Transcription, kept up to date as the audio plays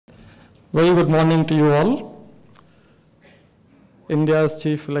Very good morning to you all. India's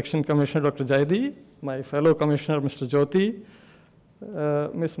Chief Election Commissioner, Dr. Jaidi, my fellow Commissioner, Mr. Jyoti,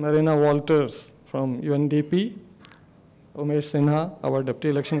 Ms. Marina Walters from UNDP, Umesh Sinha, our Deputy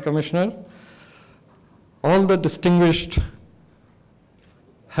Election Commissioner, all the distinguished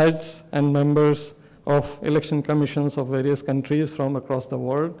heads and members of election commissions of various countries from across the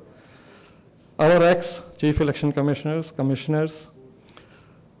world, our ex-Chief Election Commissioners, commissioners,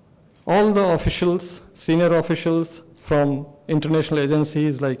 all the officials, senior officials from international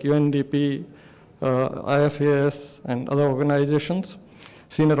agencies like UNDP, IFAS, and other organizations,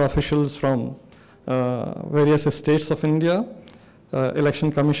 senior officials from various states of India,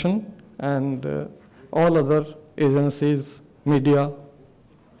 Election Commission, and all other agencies, media.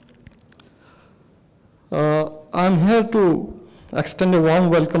 I'm here to extend a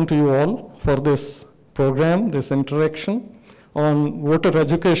warm welcome to you all for this program, this interaction on voter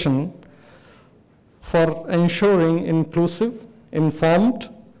education for ensuring inclusive, informed,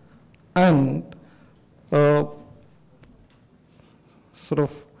 and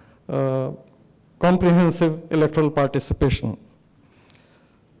comprehensive electoral participation.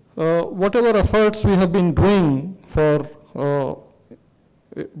 Whatever efforts we have been doing for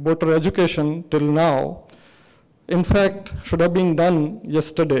voter education till now, in fact, should have been done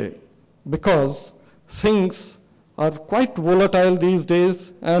yesterday, because things are quite volatile these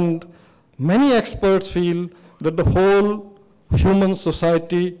days, and many experts feel that the whole human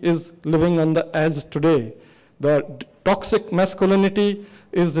society is living on the edge today. The toxic masculinity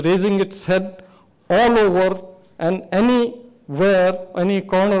is raising its head all over, and anywhere, any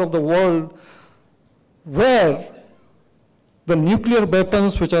corner of the world where the nuclear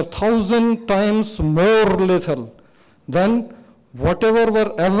weapons, which are 1,000 times more lethal than whatever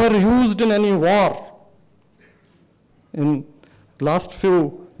were ever used in any war in last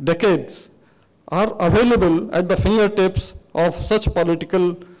few decades, are available at the fingertips of such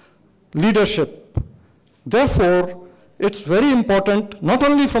political leadership. Therefore, it's very important, not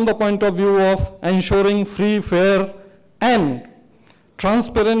only from the point of view of ensuring free, fair, and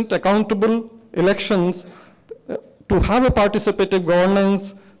transparent, accountable elections, to have a participative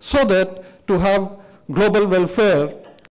governance, so that to have global welfare